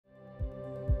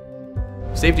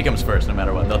Safety comes first no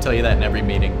matter what. They'll tell you that in every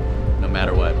meeting, no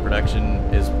matter what. Production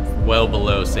is well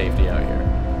below safety out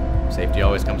here. Safety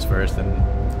always comes first, and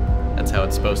that's how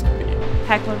it's supposed to be.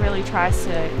 Hecla really tries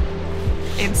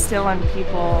to instill in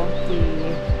people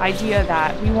the idea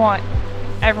that we want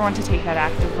everyone to take that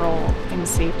active role in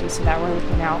safety so that we're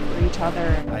looking out for each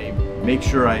other. I make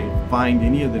sure I find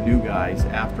any of the new guys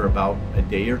after about a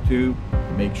day or two,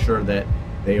 make sure that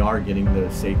they are getting the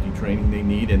safety training they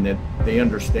need and that they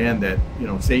understand that,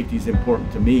 safety is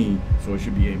important to me, so it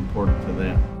should be important to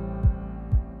them.